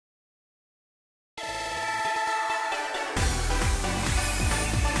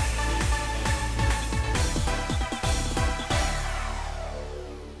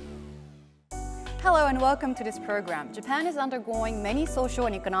and welcome to this program. Japan is undergoing many social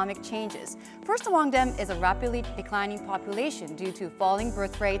and economic changes. First among them is a rapidly declining population due to falling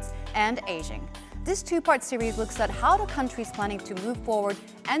birth rates and aging. This two-part series looks at how the country is planning to move forward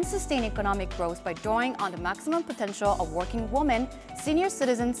and sustain economic growth by drawing on the maximum potential of working women, senior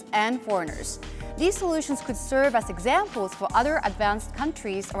citizens, and foreigners. These solutions could serve as examples for other advanced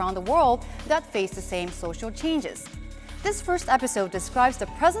countries around the world that face the same social changes. This first episode describes the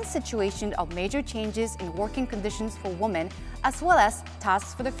present situation of major changes in working conditions for women, as well as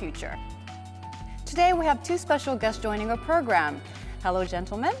tasks for the future. Today we have two special guests joining our program. Hello,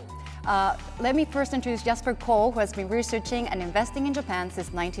 gentlemen. Let me first introduce Jesper Cole, who has been researching and investing in Japan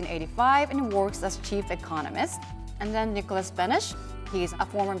since 1985 and works as chief economist. And then Nicholas Benish. He's a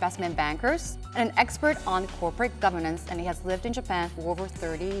former investment banker and an expert on corporate governance, and he has lived in Japan for over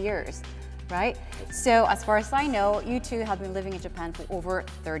 30 years. Right? So as far as I know, you two have been living in Japan for over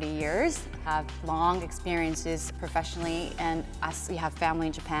 30 years, have long experiences professionally, and as you have family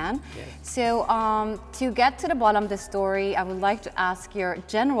in Japan. Yes. So to get to the bottom of the story, I would like to ask your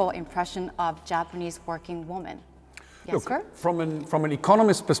general impression of Japanese working women. Yes, Look, from an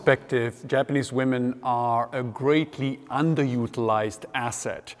economist perspective, Japanese women are a greatly underutilized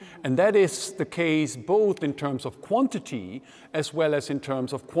asset. And that is the case both in terms of quantity as well as in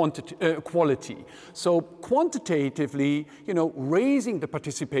terms of quality. So quantitatively, raising the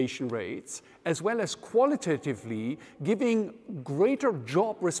participation rates as well as qualitatively giving greater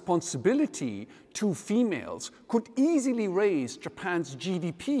job responsibility to females could easily raise Japan's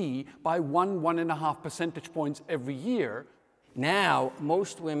GDP by 1.5 percentage points every year. Now,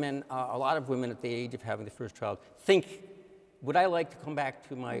 most women, a lot of women at the age of having the first child think, would I like to come back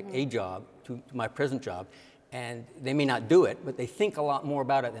to my job, to my present job? And they may not do it, but they think a lot more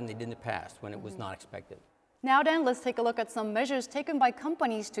about it than they did in the past when it was not expected. Now then, let's take a look at some measures taken by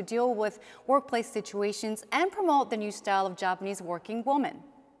companies to deal with workplace situations and promote the new style of Japanese working woman.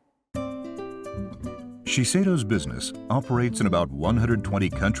 Shiseido's business operates in about 120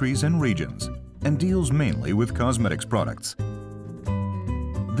 countries and regions and deals mainly with cosmetics products.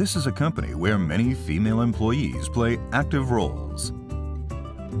 This is a company where many female employees play active roles.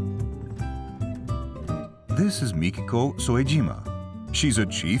 This is Mikiko Soejima. She's a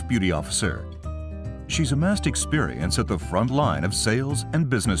chief beauty officer. She's amassed experience at the front line of sales and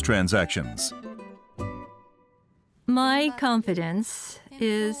business transactions. My confidence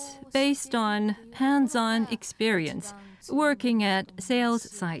is based on hands-on experience working at sales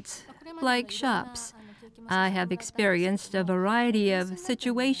sites, like shops. I have experienced a variety of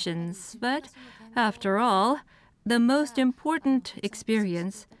situations, but after all, the most important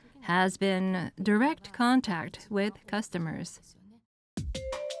experience has been direct contact with customers.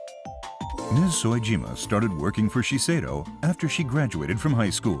 Ms. Soejima started working for Shiseido after she graduated from high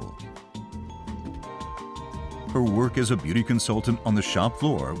school. Her work as a beauty consultant on the shop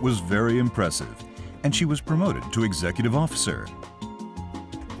floor was very impressive, and she was promoted to executive officer.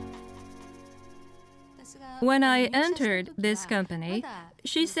 When I entered this company,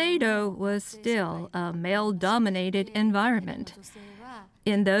 Shiseido was still a male-dominated environment.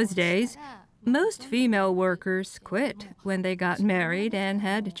 In those days, most female workers quit when they got married and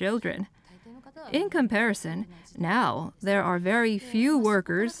had children. In comparison, now there are very few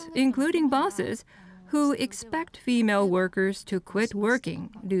workers, including bosses, who expect female workers to quit working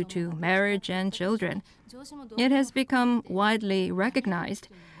due to marriage and children. It has become widely recognized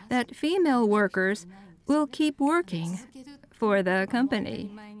that female workers will keep working for the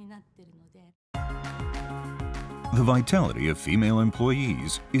company. The vitality of female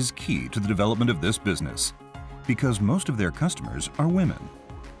employees is key to the development of this business because most of their customers are women.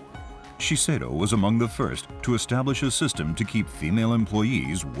 Shiseido was among the first to establish a system to keep female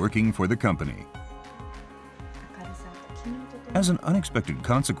employees working for the company. As an unexpected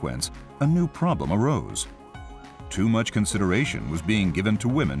consequence, a new problem arose. Too much consideration was being given to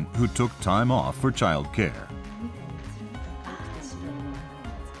women who took time off for childcare.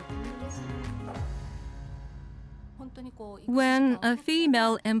 When a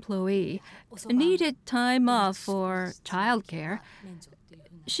female employee needed time off for childcare,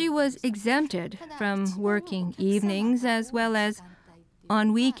 she was exempted from working evenings as well as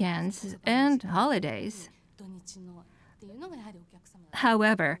on weekends and holidays.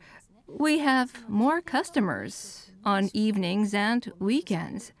 However, we have more customers on evenings and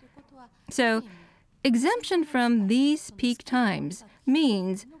weekends. So, exemption from these peak times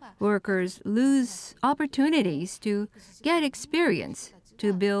means workers lose opportunities to get experience,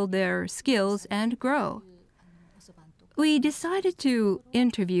 to build their skills and grow. We decided to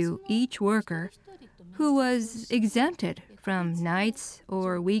interview each worker who was exempted from nights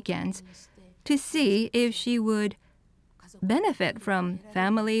or weekends to see if she would benefit from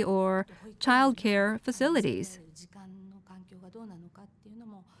family or childcare facilities.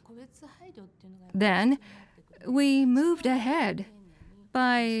 Then we moved ahead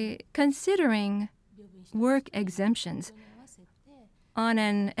by considering work exemptions on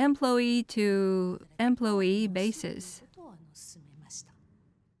an employee-to-employee basis.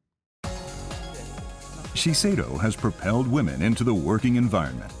 Shiseido has propelled women into the working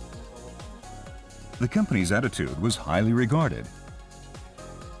environment. The company's attitude was highly regarded,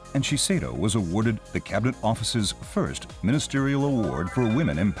 and Shiseido was awarded the Cabinet Office's first Ministerial Award for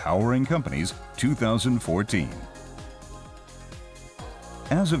Women Empowering Companies 2014.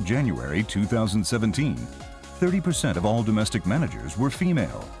 As of January 2017, 30% of all domestic managers were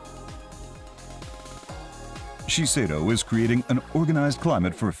female. Shiseido is creating an organized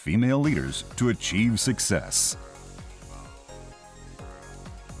climate for female leaders to achieve success.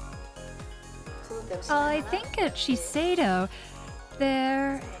 I think at Shiseido,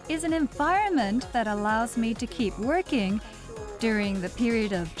 there is an environment that allows me to keep working during the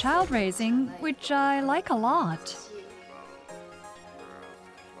period of child raising, which I like a lot.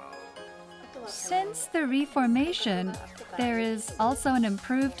 Since the reformation, there is also an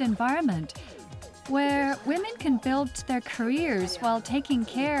improved environment where women can build their careers while taking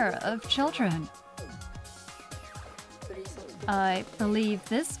care of children. I believe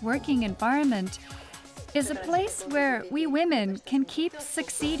this working environment is a place where we women can keep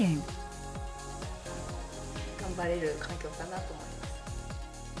succeeding.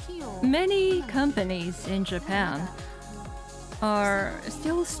 Many companies in Japan are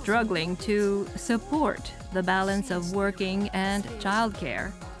still struggling to support the balance of working and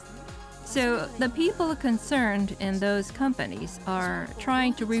childcare. So the people concerned in those companies are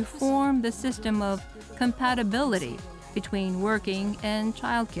trying to reform the system of compatibility between working and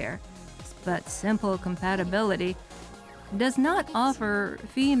childcare. But simple compatibility does not offer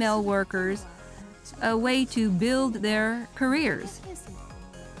female workers a way to build their careers.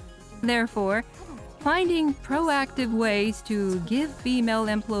 Therefore, finding proactive ways to give female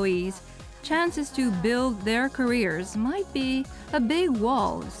employees chances to build their careers might be a big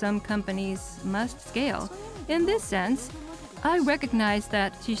wall some companies must scale. In this sense, I recognize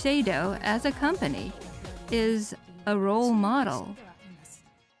that Shiseido as a company is a role model.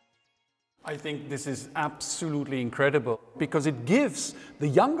 I think this is absolutely incredible because it gives the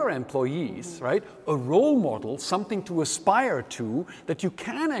younger employees, right, a role model, something to aspire to, that you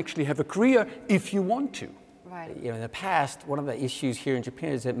can actually have a career if you want to. Right. You know, in the past, one of the issues here in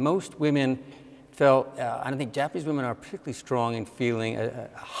Japan is that most women felt, I don't think Japanese women are particularly strong in feeling a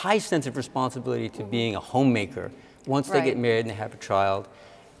high sense of responsibility to being a homemaker once they get married and they have a child,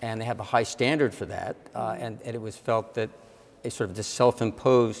 and they have a high standard for that, and it was felt that a sort of this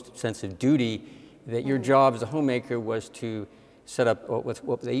self-imposed sense of duty that your job as a homemaker was to set up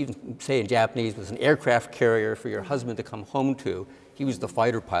what they even say in Japanese was an aircraft carrier for your husband to come home to. He was the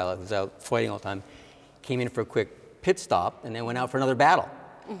fighter pilot who was out fighting all the time, came in for a quick pit stop, and then went out for another battle.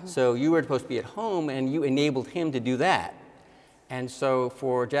 So you were supposed to be at home, and you enabled him to do that. And so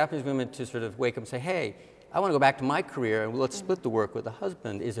for Japanese women to sort of wake up and say, hey, I want to go back to my career, and let's split the work with the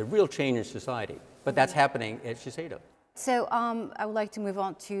husband, is a real change in society. But that's happening at Shiseido. So I would like to move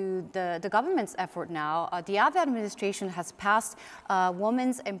on to the government's effort now. The Abe administration has passed a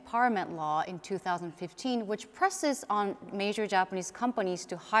women's empowerment law in 2015, which presses on major Japanese companies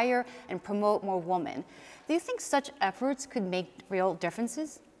to hire and promote more women. Do you think such efforts could make real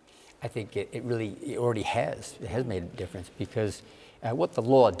differences? I think it already has. It has made a difference because what the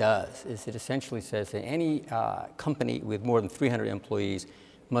law does is it essentially says that any company with more than 300 employees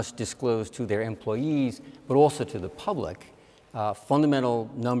must disclose to their employees, but also to the public, fundamental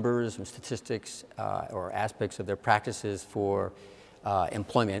numbers and statistics or aspects of their practices for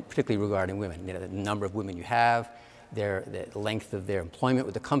employment, particularly regarding women. You know, the number of women you have, the length of their employment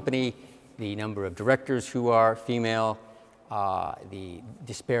with the company, the number of directors who are female, the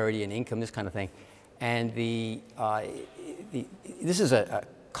disparity in income, this kind of thing. And this is a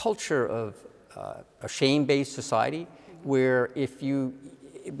culture of a shame-based society where if you,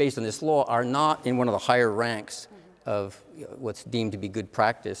 based on this law, are not in one of the higher ranks of what's deemed to be good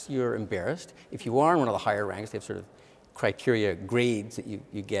practice, you're embarrassed. If you are in one of the higher ranks, they have sort of criteria, grades that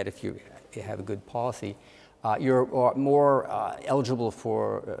you get if you have a good policy. You're more eligible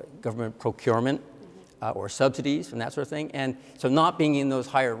for government procurement or subsidies and that sort of thing. And so not being in those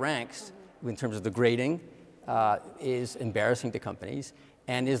higher ranks in terms of the grading is embarrassing to companies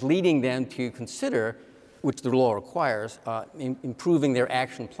and is leading them to consider, which the law requires, improving their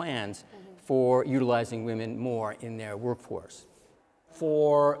action plans for utilizing women more in their workforce.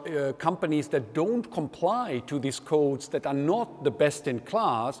 For companies that don't comply to these codes, that are not the best in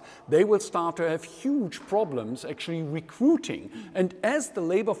class, they will start to have huge problems actually recruiting. And as the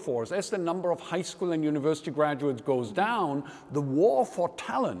labor force, as the number of high school and university graduates goes down, the war for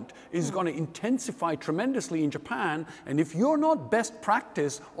talent is going to intensify tremendously in Japan. And if you're not best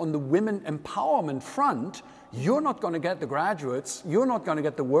practice on the women empowerment front, you're not going to get the graduates, you're not going to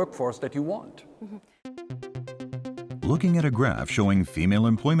get the workforce that you want. Looking at a graph showing female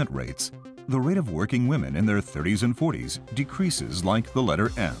employment rates, the rate of working women in their 30s and 40s decreases like the letter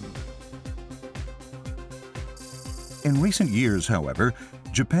M. In recent years, however,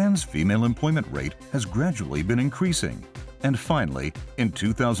 Japan's female employment rate has gradually been increasing, and finally, in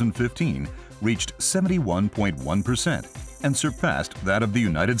 2015, reached 71.1% and surpassed that of the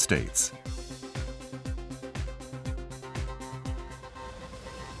United States.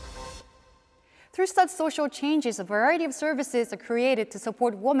 Through such social changes, a variety of services are created to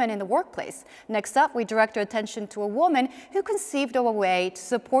support women in the workplace. Next up, we direct our attention to a woman who conceived of a way to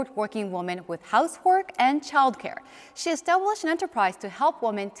support working women with housework and childcare. She established an enterprise to help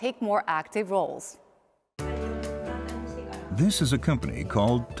women take more active roles. This is a company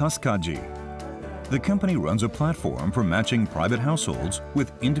called Tasukaji. The company runs a platform for matching private households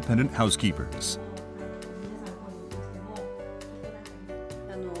with independent housekeepers.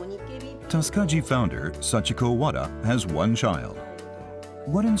 Tasukaji founder Sachiko Wada has one child.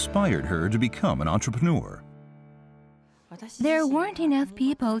 What inspired her to become an entrepreneur? There weren't enough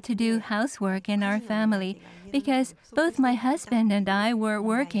people to do housework in our family because both my husband and I were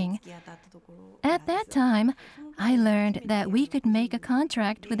working. At that time, I learned that we could make a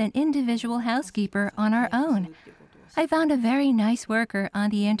contract with an individual housekeeper on our own. I found a very nice worker on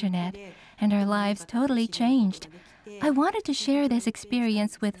the internet, and our lives totally changed. I wanted to share this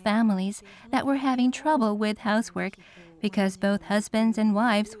experience with families that were having trouble with housework because both husbands and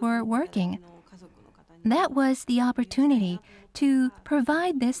wives were working. That was the opportunity to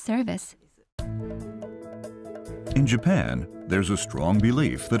provide this service. In Japan, there's a strong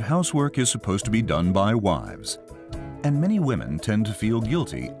belief that housework is supposed to be done by wives. And many women tend to feel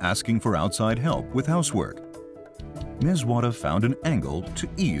guilty asking for outside help with housework. Ms. Wada found an angle to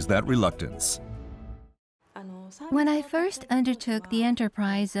ease that reluctance. When I first undertook the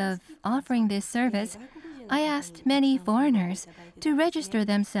enterprise of offering this service, I asked many foreigners to register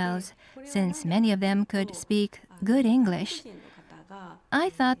themselves, since many of them could speak good English. I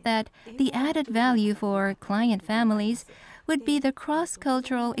thought that the added value for client families would be the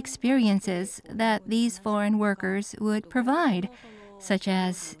cross-cultural experiences that these foreign workers would provide, such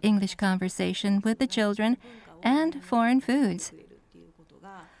as English conversation with the children and foreign foods.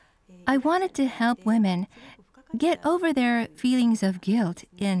 I wanted to help women get over their feelings of guilt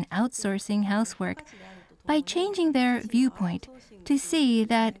in outsourcing housework by changing their viewpoint to see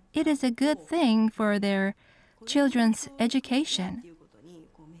that it is a good thing for their children's education.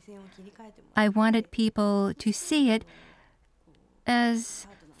 I wanted people to see it as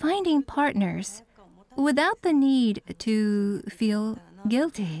finding partners without the need to feel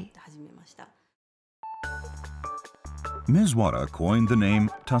guilty. Ms. Wada coined the name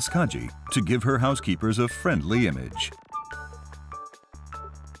Tasukaji to give her housekeepers a friendly image.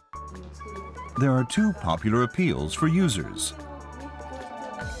 There are two popular appeals for users.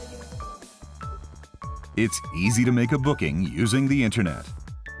 It's easy to make a booking using the internet.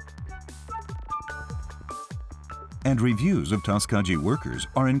 And reviews of Tasukaji workers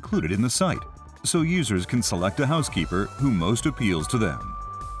are included in the site, so users can select a housekeeper who most appeals to them.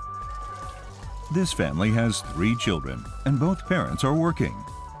 This family has 3 children, and both parents are working.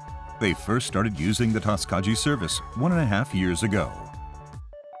 They first started using the Tasukaji service 1.5 years ago.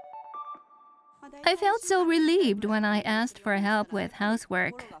 I felt so relieved when I asked for help with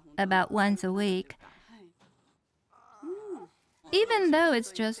housework about once a week. Even though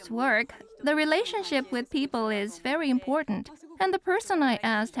it's just work, the relationship with people is very important, and the person I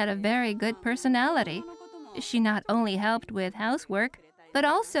asked had a very good personality. She not only helped with housework, but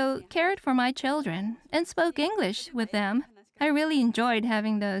also cared for my children and spoke English with them. I really enjoyed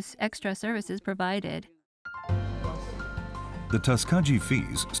having those extra services provided. The Tasukaji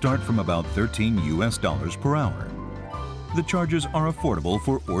fees start from about $13 US per hour. The charges are affordable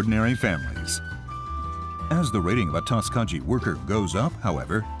for ordinary families. As the rating of a Tasukaji worker goes up,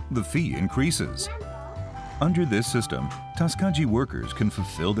 however, the fee increases. Under this system, Tasukaji workers can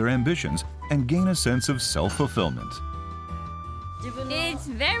fulfill their ambitions and gain a sense of self-fulfillment. It's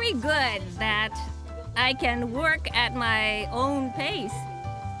very good that I can work at my own pace.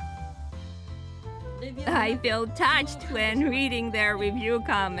 I feel touched when reading their review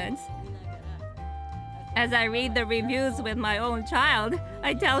comments. As I read the reviews with my own child,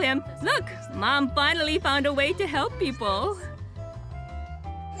 I tell him, "Look, Mom finally found a way to help people."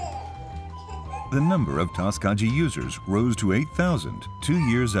 The number of Taskaji users rose to 8,000 2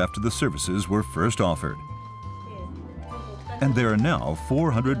 years after the services were first offered. And there are now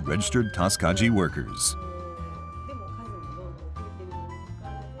 400 registered Taskaji workers.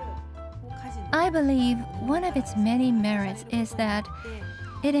 I believe one of its many merits is that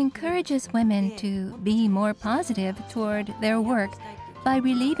it encourages women to be more positive toward their work by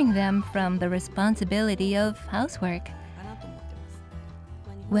relieving them from the responsibility of housework.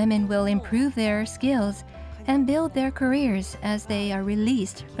 Women will improve their skills and build their careers as they are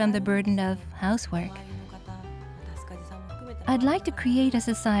released from the burden of housework. I'd like to create a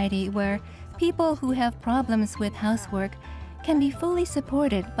society where people who have problems with housework can be fully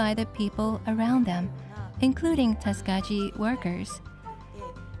supported by the people around them, including Taskaji workers.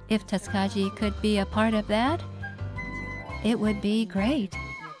 If Taskaji could be a part of that, it would be great.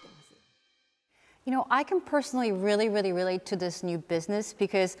 You know, I can personally really relate to this new business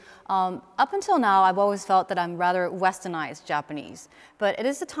because up until now, I've always felt that I'm rather westernized Japanese. But it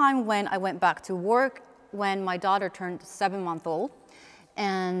is the time when I went back to work when my daughter turned 7-month-old.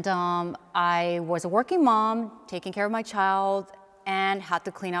 And I was a working mom, taking care of my child, and had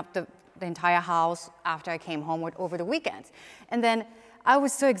to clean up the entire house after I came home over the weekends. And then I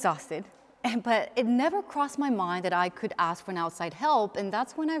was so exhausted. But it never crossed my mind that I could ask for an outside help, and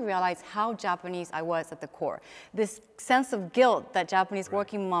that's when I realized how Japanese I was at the core. This sense of guilt that Japanese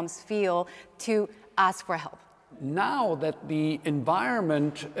working moms feel to ask for help. Now that the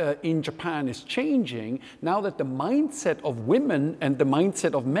environment in Japan is changing, now that the mindset of women and the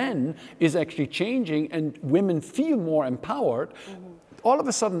mindset of men is actually changing and women feel more empowered, all of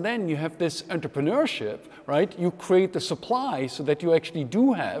a sudden then you have this entrepreneurship, right? You create the supply so that you actually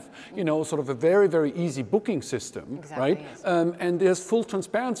do have, you know, sort of a very easy booking system, right? Yes. And there's full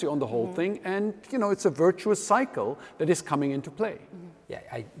transparency on the whole thing, and you know, it's a virtuous cycle that is coming into play.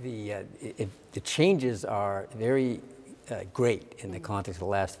 Yeah, the changes are very great in the context of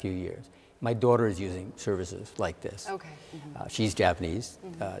the last few years. My daughter is using services like this. Okay. She's Japanese,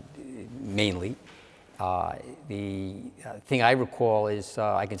 mainly. The thing I recall is,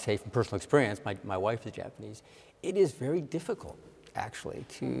 I can say from personal experience, my wife is Japanese, it is very difficult, actually,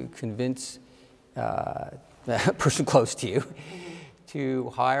 to convince a person close to you to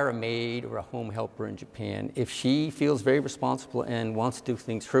hire a maid or a home helper in Japan if she feels very responsible and wants to do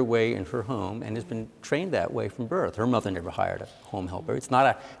things her way in her home and has been trained that way from birth. Her mother never hired a home helper. It's not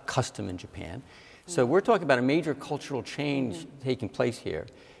a custom in Japan. So we're talking about a major cultural change taking place here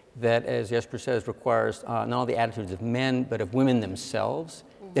that, as Jesper says, requires not only the attitudes of men, but of women themselves,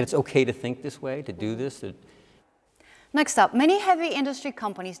 that it's okay to think this way, to do this. Next up, many heavy industry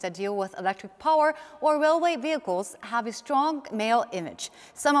companies that deal with electric power or railway vehicles have a strong male image.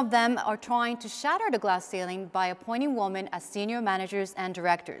 Some of them are trying to shatter the glass ceiling by appointing women as senior managers and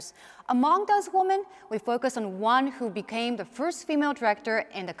directors. Among those women, we focus on one who became the first female director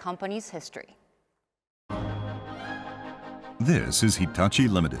in the company's history. This is Hitachi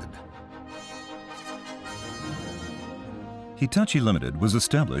Limited. Hitachi Limited was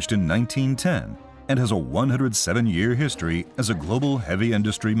established in 1910 and has a 107-year history as a global heavy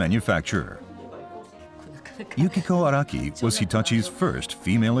industry manufacturer. Yukiko Araki was Hitachi's first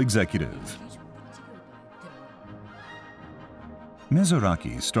female executive. Ms.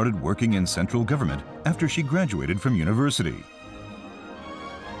 Araki started working in central government after she graduated from university.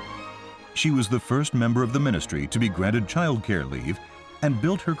 She was the first member of the ministry to be granted childcare leave and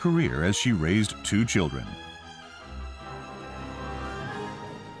built her career as she raised 2 children.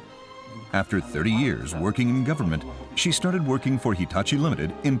 After 30 years working in government, she started working for Hitachi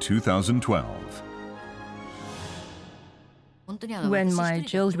Limited in 2012. When my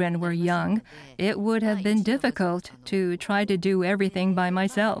children were young, it would have been difficult to try to do everything by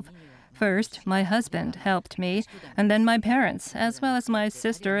myself. First, my husband helped me, and then my parents, as well as my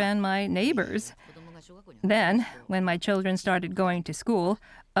sister and my neighbors. Then, when my children started going to school,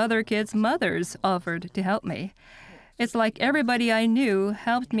 other kids' mothers offered to help me. It's like everybody I knew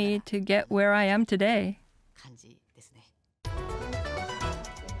helped me to get where I am today.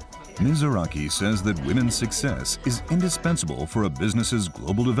 Ms. Araki says that women's success is indispensable for a business's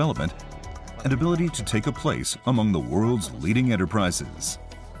global development and ability to take a place among the world's leading enterprises.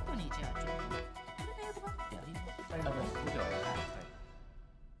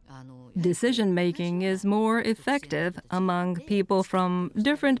 Decision-making is more effective among people from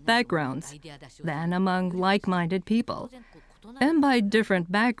different backgrounds than among like-minded people. And by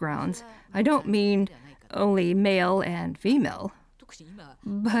different backgrounds, I don't mean only male and female.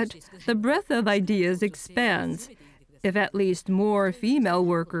 But the breadth of ideas expands if at least more female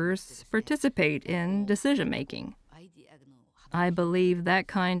workers participate in decision-making. I believe that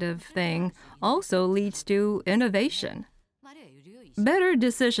kind of thing also leads to innovation. Better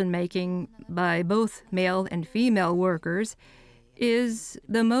decision-making by both male and female workers is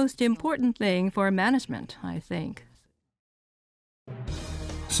the most important thing for management, I think.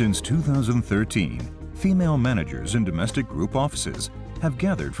 Since 2013, female managers in domestic group offices have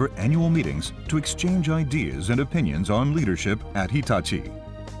gathered for annual meetings to exchange ideas and opinions on leadership at Hitachi.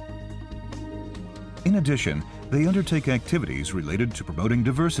 In addition, they undertake activities related to promoting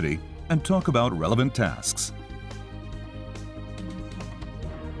diversity and talk about relevant tasks.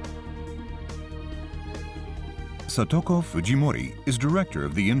 Satoko Fujimori is director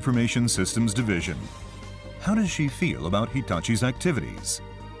of the Information Systems Division. How does she feel about Hitachi's activities?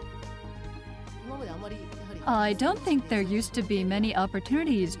 I don't think there used to be many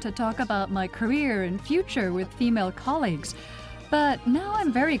opportunities to talk about my career and future with female colleagues, but now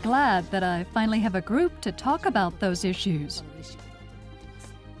I'm very glad that I finally have a group to talk about those issues.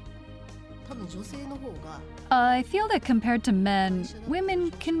 I feel that compared to men,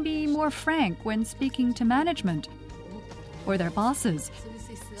 women can be more frank when speaking to management or their bosses,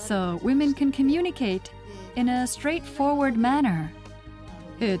 so women can communicate in a straightforward manner.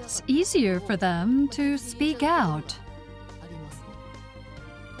 It's easier for them to speak out.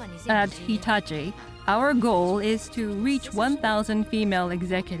 At Hitachi, our goal is to reach 1,000 female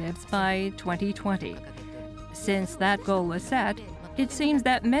executives by 2020. Since that goal was set, it seems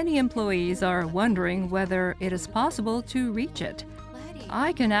that many employees are wondering whether it is possible to reach it.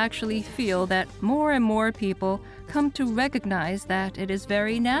 I can actually feel that more and more people come to recognize that it is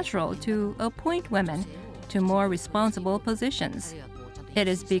very natural to appoint women to more responsible positions. It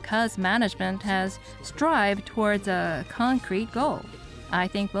is because management has strived towards a concrete goal. I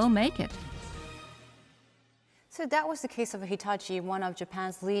think we'll make it. So that was the case of Hitachi, one of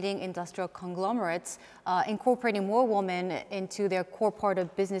Japan's leading industrial conglomerates, incorporating more women into their core part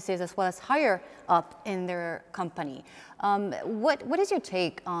of businesses as well as higher up in their company. What is your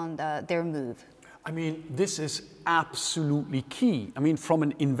take on their move? I mean, this is absolutely key. I mean, from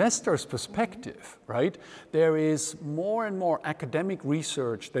an investor's perspective, right, there is more and more academic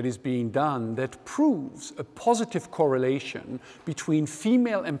research that is being done that proves a positive correlation between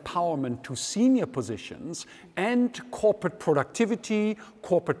female empowerment to senior positions and corporate productivity,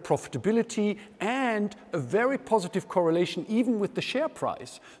 corporate profitability, and a very positive correlation even with the share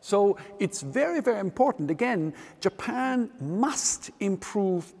price. So it's very, very important. Again, Japan must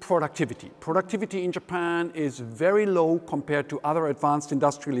improve productivity. Productivity in Japan is very low compared to other advanced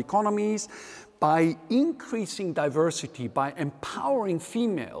industrial economies. By increasing diversity, by empowering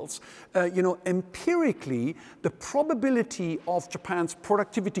females, empirically, the probability of Japan's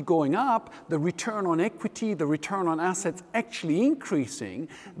productivity going up, the return on equity, the return on assets actually increasing,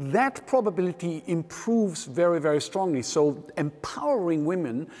 that probability improves very, very strongly. So empowering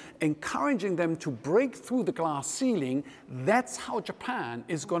women, encouraging them to break through the glass ceiling, that's how Japan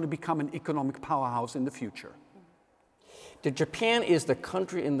is going to become an economic powerhouse in the future. Japan is the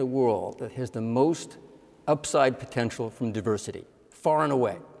country in the world that has the most upside potential from diversity, far and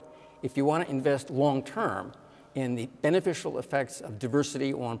away. If you want to invest long-term in the beneficial effects of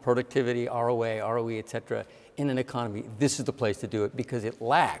diversity on productivity, ROA, ROE, et cetera, in an economy, this is the place to do it because it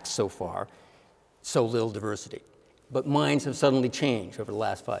lacks, so far, so little diversity. But minds have suddenly changed over the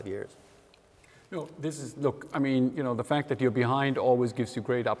last 5 years. Look, I mean, the fact that you're behind always gives you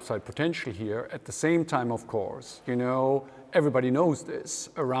great upside potential here. At the same time, of course, everybody knows this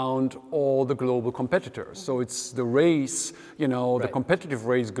around all the global competitors. So it's the race, the competitive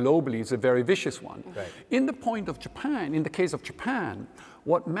race globally is a very vicious one. Right. In the case of Japan,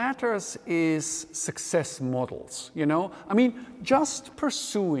 what matters is success models, I mean, just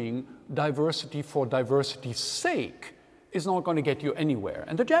pursuing diversity for diversity's sake is not going to get you anywhere.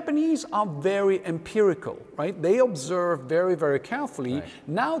 And the Japanese are very empirical, right? They observe very, very carefully. Right.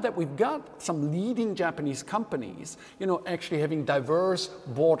 Now that we've got some leading Japanese companies, actually having diverse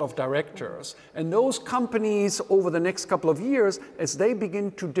board of directors, and those companies over the next couple of years, as they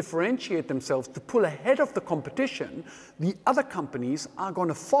begin to differentiate themselves, to pull ahead of the competition, the other companies are going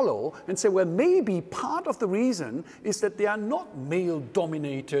to follow and say, well, maybe part of the reason is that they are not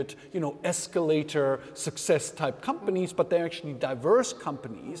male-dominated, escalator success type companies, but they're actually diverse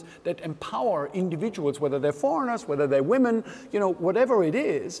companies that empower individuals, whether they're foreigners, whether they're women, whatever it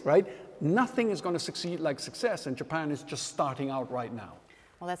is, right? Nothing is going to succeed like success, and Japan is just starting out right now.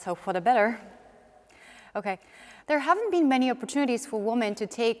 Well, let's hope for the better. Okay. There haven't been many opportunities for women to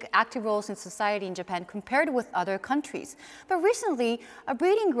take active roles in society in Japan compared with other countries. But recently, a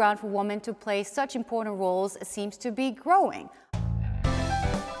breeding ground for women to play such important roles seems to be growing.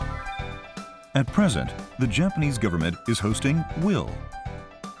 At present, the Japanese government is hosting WILL,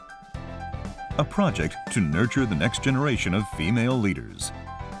 a project to nurture the next generation of female leaders.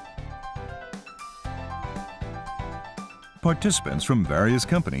 Participants from various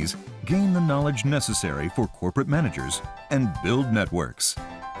companies gain the knowledge necessary for corporate managers and build networks.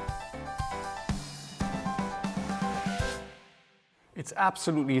 It's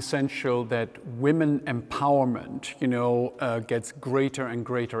absolutely essential that women empowerment, gets greater and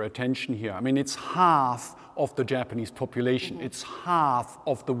greater attention here. I mean, it's half of the Japanese population. It's half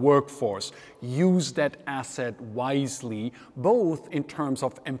of the workforce. Use that asset wisely, both in terms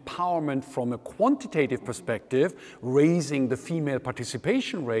of empowerment from a quantitative perspective, raising the female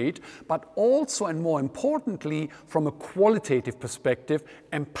participation rate, but also, and more importantly, from a qualitative perspective,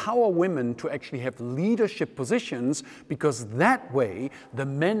 empower women to actually have leadership positions, because that way the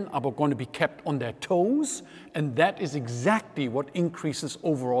men are going to be kept on their toes, and that is exactly what increases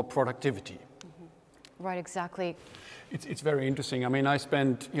overall productivity. Right, exactly. It's very interesting. I mean, I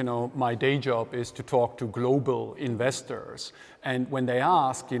spend, my day job is to talk to global investors. And when they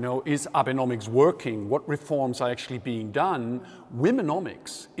ask, is Abenomics working? What reforms are actually being done?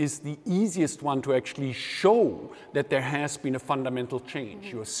 Womenomics is the easiest one to actually show that there has been a fundamental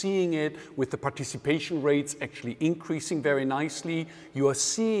change. You are seeing it with the participation rates actually increasing very nicely. You are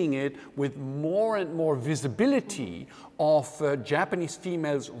seeing it with more and more visibility of Japanese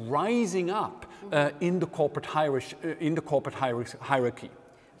females rising up in the corporate hierarchy.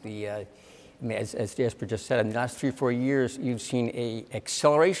 As Jasper just said, in the last 3 or 4 years, you've seen an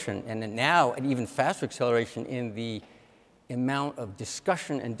acceleration, and now an even faster acceleration in the amount of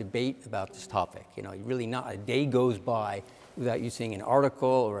discussion and debate about this topic. Really not a day goes by without you seeing an article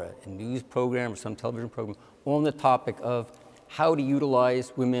or a news program or some television program on the topic of how to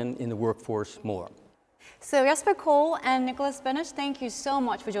utilize women in the workforce more. So Jasper Cole and Nicholas Bennett, thank you so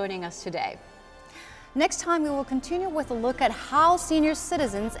much for joining us today. Next time, we will continue with a look at how senior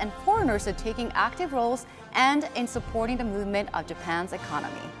citizens and foreigners are taking active roles and in supporting the movement of Japan's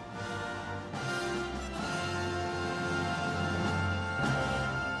economy.